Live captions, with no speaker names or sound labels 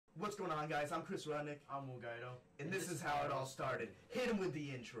What's going on, guys? I'm Chris Rudnick. I'm Will Guido. And this is how it all started. Hit him with the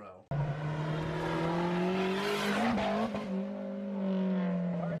intro.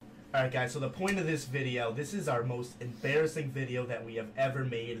 Alright guys, so the point of this video, this is our most embarrassing video that we have ever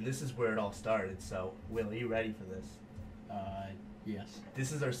made, and this is where it all started. So, Will, are you ready for this? Yes.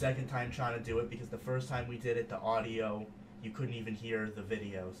 This is our second time trying to do it because the first time we did it, the audio, you couldn't even hear the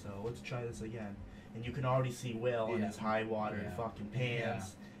video. So let's try this again. And you can already see Will in his high water fucking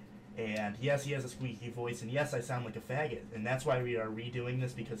pants. And yes, he has a squeaky voice, and yes, I sound like a faggot. And that's why we are redoing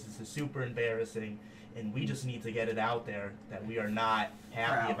this, because this is super embarrassing, and we just need to get it out there that we are not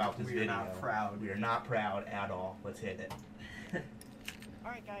happy about this video. We are not proud. We are not proud at all. Let's hit it.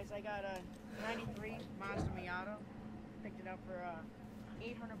 Alright guys, I got a 93 Mazda Miata. Picked it up for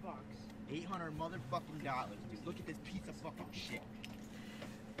 800 bucks. 800 motherfucking dollars, dude. Look at this piece of fucking shit.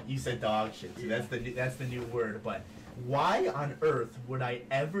 You said dog shit, so that's the new word, but why on earth would I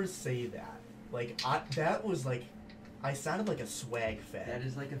ever say that? Like, that was like, I sounded like a swag fag. That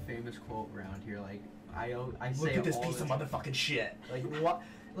is like a famous quote around here. Like, I say look at this all piece the of time. motherfucking shit. Like, what?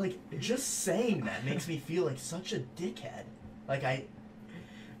 Like, just saying that makes me feel like such a dickhead. Like,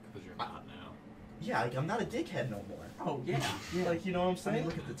 Because you're not now. Yeah, like, I'm not a dickhead no more. Oh, yeah. Like, you know what I'm I saying? mean,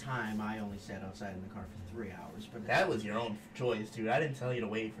 look at the time. I only sat outside in the car for 3 hours. But That was your own choice, dude. I didn't tell you to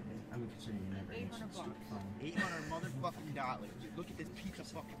wait for me. I mean, considering you never 800 answered stupid bucks. phone. 800 motherfucking dollars, dude. Look at this piece of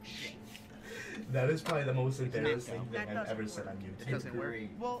fucking shit. That is probably the most embarrassing thing That I've doesn't ever work. said on It YouTube. doesn't work. Great.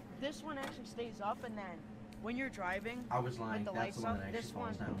 Well, this one actually stays up, and then when you're driving, I was lying. with the That's lights the one up, that actually this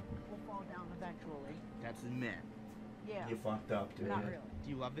falls one down. will fall down eventually. That's meh. Yeah, You fucked up, dude. not really. Do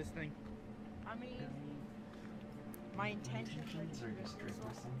you love this thing? I mean, my intentions are to Just this drink one.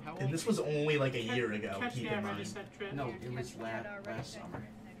 this thing. How old And this was only like a year ago, keep in mind. No, Yeah, it was catch that already last set summer.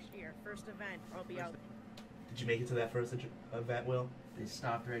 Next year, first event, I'll be out. Did you make it to that first event, Will? They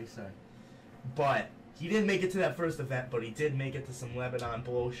stopped ready set. But he didn't make it to that first event, but he did make it to some Lebanon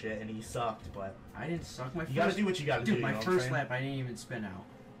bullshit, and he sucked. But I didn't suck my first. you gotta do what you gotta do. Dude, You my know what I'm first saying? lap, I didn't even spin out.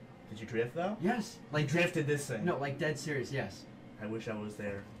 Did you drift though? Yes. Like drifted this thing. No, like dead serious, yes. I wish I was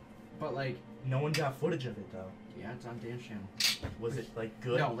there. But like, No one got footage of it though. yeah, it's on Dan's channel. Was it like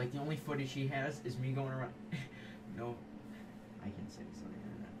good? No, like the only footage he has is me going around. No, I can say this on the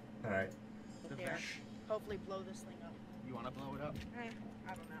internet. All right. The There. vent? Hopefully blow this thing up. You wanna blow it up? I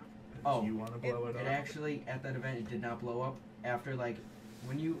don't know. Oh, Do you want to blow it It up? actually, at that event, it did not blow up. After like,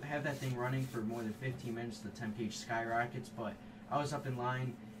 when you have that thing running for more than 15 minutes, the temp gauge skyrockets. But I was up in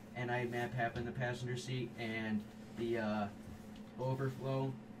line, and I had Map Hap in the passenger seat, and the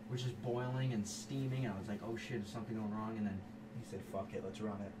overflow was just boiling and steaming. I was like, oh shit, is something going wrong? And then, He said, "Fuck it, let's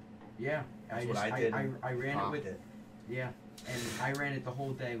run it." yeah, That's what I did. I ran it Popped with Yeah, and I ran it the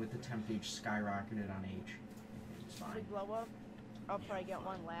whole day with the temp gauge skyrocketed on H. It's If we fine. blow up, I'll probably get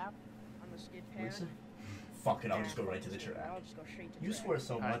one lap on the skid pad. Lisa? Fuck it, I'll Yeah, just go right to the I'll track. just go straight to the You track. swear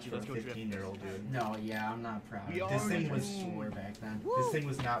so Alright, much dude, for a let's go drift. 15-year-old dude. No, yeah, I'm not proud. We of it. This already thing was swore back then. This thing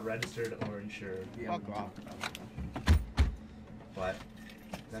was not registered or insured, Yeah, Fuck we off. talked about it, though. but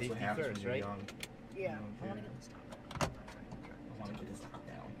that's Safety what happens first, when you're right? young. Yeah, Okay. I want to get this top. I want to get this top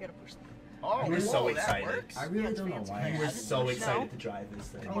down. You gotta push the Oh, We were so whoa, excited. That works? I really it's don't know fancy. why. We were so No. excited to drive this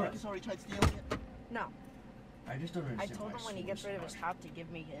thing. Oh, Marcus already tried stealing it? No, I just don't I understand. told why him when he swore gets so rid of his much. top to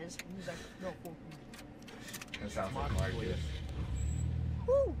give me his. And he's like, no, cool. That sounds like Marcus.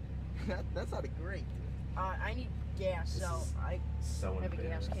 Woo! That sounded great. I need gas, This so is I So have a gas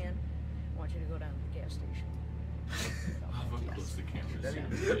embarrassing. can. I want you to go down to the gas station. How close the camera That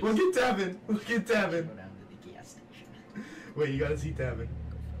is. ain't- Look at Devin! Look at Go Devin! down to the gas station. Wait, you gotta see Devin.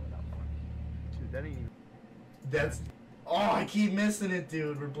 Go fill it up for me. Dude, that ain't even... That's. Oh, I keep missing it,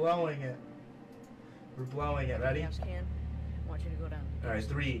 dude. We're blowing it. We're blowing it. Ready? Gas can. I want you to go down to the Alright, gas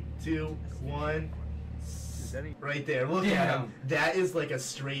 3, 2, 1. Dude, that ain't... Right there. Look Yeah. at him. That is like a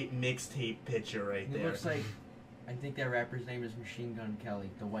straight mixtape picture right He there. looks like, I think that rapper's name is Machine Gun Kelly,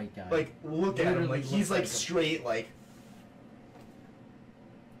 the white guy. Like, look at him. Literally Like, he's looks like like him. straight, like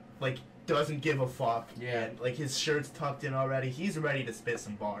doesn't give a fuck. Yeah. And, like, his shirt's tucked in already. He's ready to spit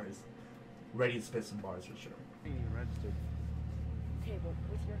some bars. Ready to spit some bars for sure. ain't even registered. Okay, but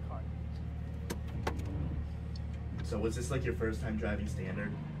with your card. So, was this like your first time driving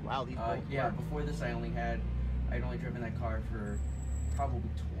standard? Wow, these bolts yeah, work. before this I'd only driven that car for probably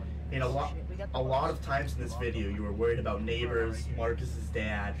 20 minutes. And Shit, we got the a lot bus. of times in this video, you were worried about neighbors, Right here. Marcus's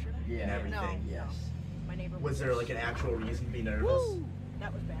dad, Yeah. and everything. No. Yes. My neighbor Was there like an actual reason to be nervous? Woo!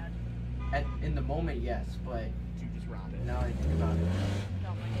 That was bad. In the moment, yes, but You just robbed it. now I think about it. No,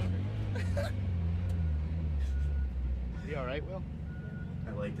 my neighbor. You alright, Will?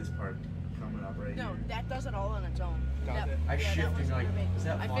 I like this part. coming up right No, here. that does it all on its own. Does That- it? I yeah, that shifted, one's like, perfect. is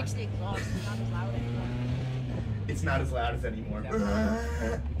that I fun? fixed the exhaust. It's not as loud anymore. It's not as loud as anymore. That's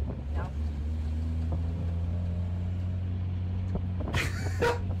No.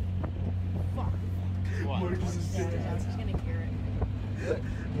 Fuck. Marcus is Yeah, he's gonna hear it.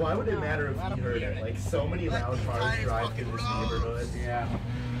 Why would it matter if Let he him heard hear it? it. Like, so many Let loud these cars tires drive fucking through this roll. neighborhood. Yeah.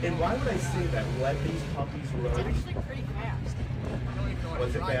 And why would I say that? Let these puppies It's roll. actually pretty fast.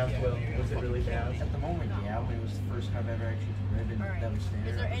 Was it fast, Will? Was it really fast? At the moment, yeah, when it was the first time I've ever actually driven, Alright. that was Is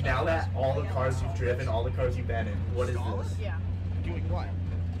there standard. any- Now that all the cars you've driven, all the cars you've been in, what is Solid? this? Yeah. Doing what?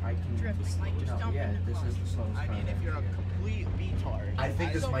 I can Drifting, like, just no, jump yeah, in the this car. is the slowest I car. mean, if you're a complete retard. I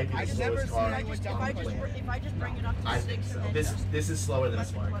think this So, might be I the just slowest never car seen If I anyone just, on if the I just, planet. if I just bring it up to I 6 think so. and then This just is slower than a let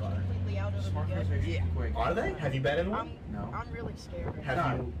the smart clutch car. completely out, it'll Smart be cars good. are actually Yeah. quick. Are they? Have you been in one? I'm really scared. Have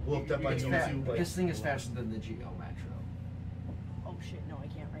No. you looked up on It's YouTube? Like, this thing is faster than the Geo Metro. Oh shit, no, I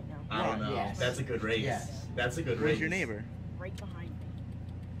can't right now. I don't know. Yes. That's a good race. Yes. That's a good race. Where's your neighbor? Right behind me.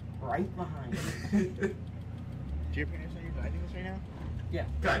 Right behind you. Do your parents know you're driving this right now? Yeah.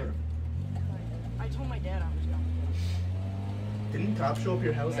 Kind of. I told my dad I was going. Didn't cops show up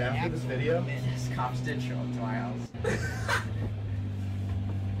your house after this video? Yes, cops did show up to my house.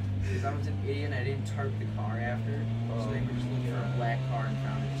 Because I was an idiot and I didn't tarp the car after. So they were just looking for a black car and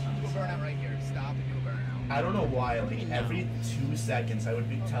found it just on Do the a burnout side. right here. Stop and do a burnout. I don't know why, like every 2 seconds I would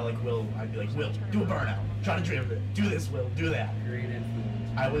tell like Will, I'd be like, Will, do a burnout. Try to drift it. Do this, Will, do that. Great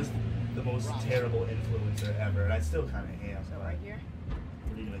influence. I was the most terrible influencer ever, and I still kind of am. So But right here.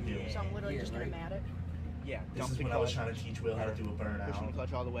 what are you gonna do? So I'm literally Yeah, just gonna right. mat it. Yeah. This dump is the when I was clutch, trying to teach Will how to do a pushing the burnout.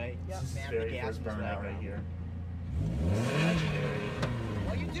 clutch all the way. Yep. This is his Man the very gas first and just let burnout it right go. here. This is legendary.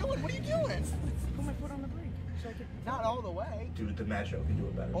 What are you doing? What are you doing? Put my foot on the brake so I could. Not all the way. Dude, the Metro can do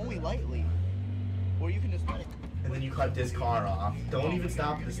it better. Only burnout. lightly. Or you can just let it. And then you cut this car off. Don't even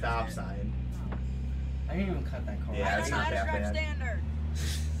stop at the stop sign. I didn't even cut that car. Yeah, I it's don't know not how to that drive bad. standard.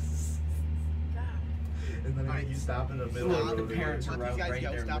 God. And then you stop in the middle Well, of the the road. parents are Let out these guys right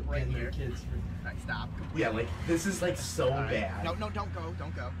go, there stop right getting their here. kids. Alright, stop. Yeah, like this is like so Alright. bad. No, don't go.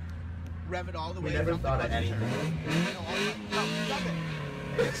 Don't go. Rev it all the We way. never dump the thought of clutch and turn. anything. No, dump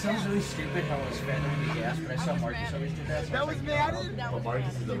it. It sounds really stupid how I was feathering the gas, but I saw was Marcus mad. always did that. So That I was like, mad. no, That But was Marcus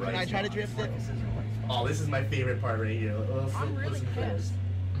bad. is the right Can I try to spot. drift it? Marcus isn't right. Oh, this is my favorite part right here. I'm really listen to this. pissed.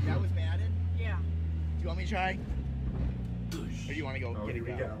 That was Madden. Yeah. Do you want me to try? Or do you want to go Oh, get here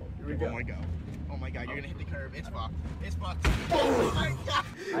it we go? go. Here we One go. more go. Oh my god, you're gonna hit the curb. It's fucked. It's fucked. Oh my god.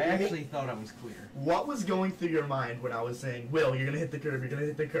 I actually thought I was clear. What was going through your mind when I was saying, Will, you're gonna hit the curb, you're gonna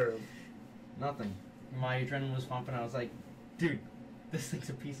hit the curb? Nothing. My adrenaline was pumping. I was like, dude, this thing's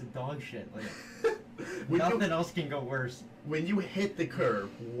a piece of dog shit. Like, When nothing you, else can go worse. when you hit the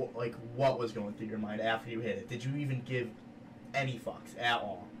curb, like what was going through your mind after you hit it? Did you even give any fucks at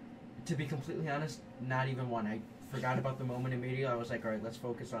all? To be completely honest, not even one. I forgot about the moment immediately. I was like, all right, let's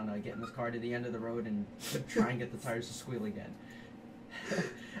focus on getting this car to the end of the road and try and get the tires to squeal again.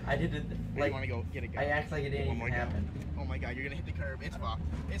 I didn't Where do you like. want to go? Get it go. I act like it didn't One more even go. happen. Oh my god, you're gonna hit the curb. It's fucked.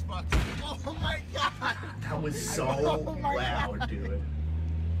 It's fucked. Oh my god. That was so Oh my loud, God. dude.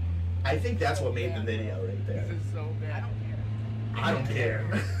 I think that's what made the video right there. This is so bad. I don't care.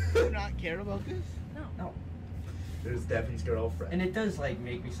 Do you not care about this? No. There's Devin's girlfriend. And it does like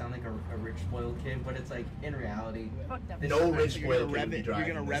make me sound like a rich spoiled kid, but it's like in reality, Fuck that. This- No So rich So boy you're kid gonna would rev be it. driving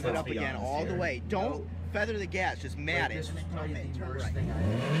You're gonna this, rev it let's up be again honest all here. the way. Don't No. feather the gas. Just like, mat it. this was probably Dump it, the turn worst right. thing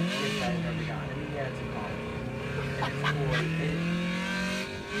I've ever gotten. I mean, yeah, it's a car.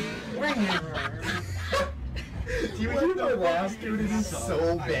 Do you hear my laugh, dude? It is so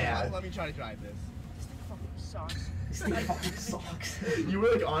Alright, bad. Let me try to drive this. This thing fucking sucks. This thing fucking sucks. You were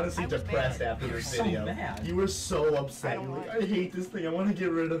like honestly I was depressed mad. after You were this so video. mad. You were so I upset. don't You're like, like I hate this thing. I want to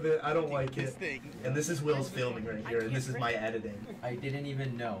get rid of it. I don't like This it. thing. And this is Will's filming right here, and this is my editing. I didn't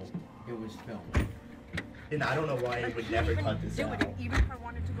even know it was filmed. And I don't know why I I would can't never even cut this do out. it, even if I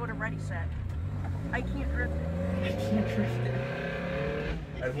wanted to go to Ready Set. I can't drift it. I can't drift it.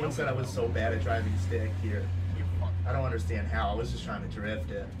 Everyone said I was so bad at driving stick here. You're fucked. I don't understand how. I was just trying to drift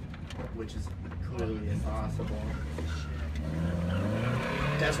it, which is clearly impossible.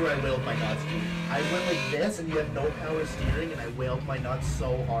 That's where I wailed my nuts, dude. I went like this, and you have no power steering, and I wailed my nuts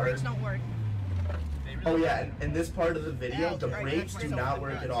so hard. Brakes don't work. Oh yeah, and in this part of the video, the brakes do not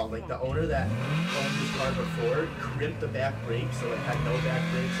work at all. Like the owner that owned this car before crimped the back brakes, so it had no back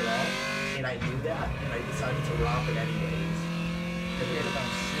brakes at all. And I knew that, and I decided to romp it anyways. We had about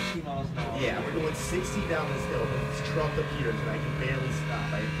 60 miles an hour. Yeah, we're going 60 down this hill, but this truck appears, and I can barely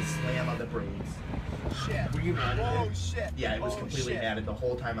stop. I have to slam on the brakes. Shit. Were you mad at Oh it? shit. Yeah, it was Oh, completely shit. added the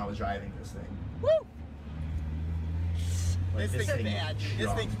whole time I was driving this thing. Woo! Like, This thing's thing bad. This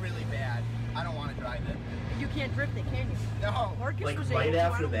drunk. thing's really bad. I don't want to drive it. You can't drift it, can you? No. Marcus Like was right able to,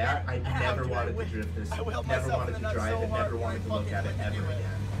 after don't that, get it. I never Dude, wanted to drift this. I wheeled Never myself wanted in to the nuts drive so it. hard Never when I wanted to look fucking at it tried to ever do it.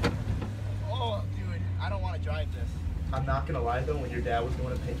 again. Oh, dude, I don't want to drive this. I'm not gonna lie though, when your dad was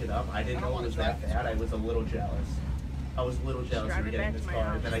going to pick it up, I didn't I don't know it wanna was drive that this. bad. I was a little jealous. I was a little jealous you drive were it getting back this to my car.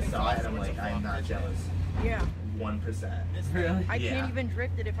 house. Then I This saw it and thing I'm costs like, so I'm much not these jealous. Yeah. 1%. This Really? I Yeah. can't even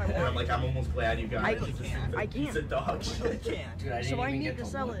drift it if I And I'm want like, to. I'm almost glad you got I it. It's just can't. a I piece can't. of dog I really shit. can't. Dude, I didn't So I even need get to to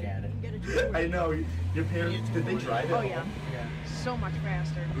sell look it at it. and get a Jeep. I know. Your parents, did they drive it? Oh yeah, Yeah. so much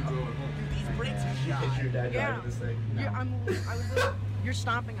faster. Who drove it home? Dude, these brakes are You shot. picture your dad Yeah. driving this thing? No. I was little, you're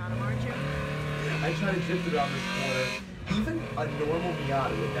stomping on him, aren't you? I try to drift around this corner. Even a normal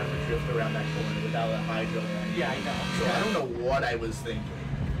Miata would never drift around that corner without a hydro engine. Yeah, I know. So I don't know what I was thinking.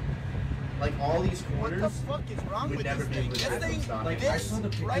 Like all these What the corners fuck is wrong would with never this be thing? able to This drift thing, from stopping. Like, I this saw the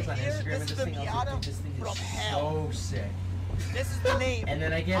pictures right on here, Instagram this of is this the thing. I was like, Miata dude, this thing from is hell. so sick. This is the name. And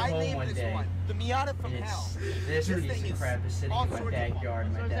then I get home named one this day, one. The Miata from and hell. it's this This piece thing of is crap is sitting all in my sorts of backyard,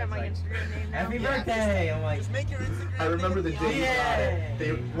 and So my is that dad's my like, Instagram name now? "Happy Yeah. birthday!" I'm like, Just make your Instagram. I remember the name day you Miata. got it. They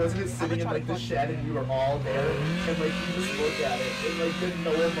Yay. wasn't it sitting in trying like to the fuck shed and you were all there and like you just look at it and like did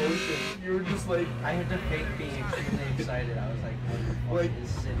no emotion. You were just like I had to fake being extremely excited. I was like, what the like fuck is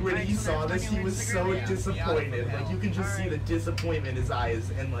sitting when here? he so saw that's this on he your was so Instagram? Yeah. disappointed. Yeah. Like you can just see Alright. the disappointment in his eyes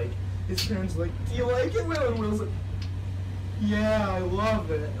and like his parents were like, do you like it, Will? And Will's like, yeah, I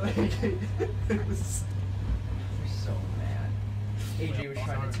love it. Like it was I was so mad. AJ was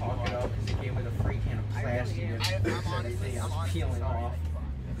trying to talk it up because he came with a free can of I really plastic am. and I'm fixed honestly, everything. I I'm was honestly peeling sorry. off.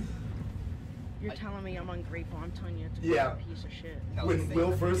 You're telling me I'm ungrateful. I'm telling you it's a Yeah. piece of shit. No, this when thing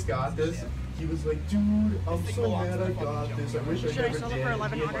Will is first got this, shit. he was like, dude, I'm thing so belongs mad to I the fucking got this. I junkyard. wish I Should I never sell it did. for And me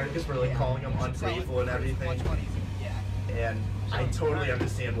and 1100? Marcus were like calling him ungrateful and everything. Yeah. And I totally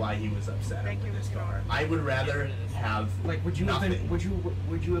understand why he was upset Thank over you, this Mr. car. Norton. I would rather have Like, would you have nothing. been?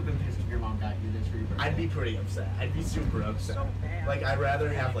 Would you have been pissed if your mom got you this for your birthday? I'd be pretty upset. I'd be super upset. So bad. Like I'd rather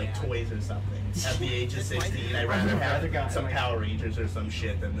have like toys or something. At the age of 16, I'd rather have some Power Rangers or some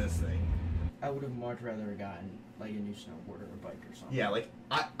shit than this thing. I would have much rather gotten like a new snowboard or a bike or something. Yeah, like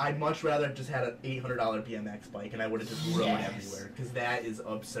I'd much rather have just had an $800 BMX bike and I would have just rode Yes. everywhere because that is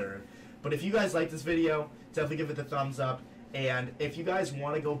absurd. But if you guys like this video, definitely give it the thumbs up. And if you guys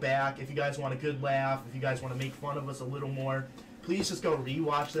want to go back, if you guys want a good laugh, if you guys want to make fun of us a little more, please just go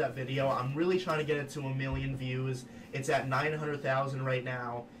rewatch that video. I'm really trying to get it to 1 million views. It's at 900,000 right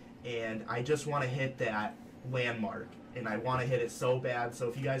now, and I just want to hit that landmark. And I want to hit it so bad. So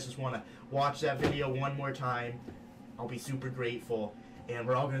if you guys just want to watch that video one more time, I'll be super grateful. And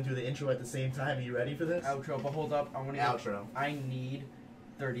we're all going to do the intro at the same time. Are you ready for this? Outro, but hold up, I want to. Outro. I need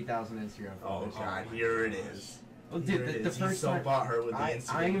 30,000 Instagram Oh, followers. God. Here it is. Well, Here dude, it the is. He's first so time butthurt with the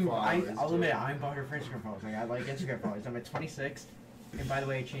Instagram followers. I'll dude. admit, I'm butthurt for Instagram followers. Like, I like Instagram followers. I'm at 26. And by the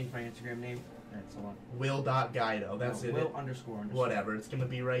way, I changed my Instagram name. That's the one. Will.Guido. That's it. Will underscore. Whatever. It's going to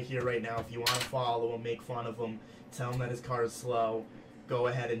be right here, right now. If you want to follow him, make fun of him, tell him that his car is slow, go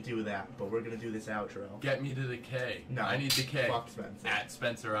ahead and do that. But we're going to do this outro. Get me to the K. No. I need the K. Fuck Spencer. At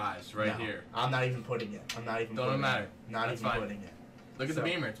Spencer Eyes, right No. here. I'm not even putting it. I'm not even Don't putting matter. it. Not That's even fine. putting it. Look at So- the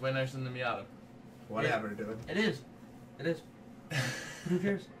Beamer. It's way nicer than the Miata. Whatever, dude. It is. It is. Who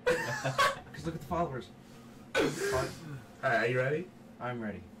cares? Because look at the followers. Fun. Alright, are you ready? I'm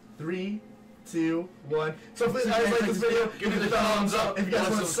ready. 3, 2, 1. So if you guys like this video, give it a thumbs up. If you guys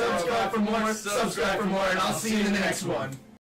want to subscribe for more, subscribe for more, and I'll see you in the next one.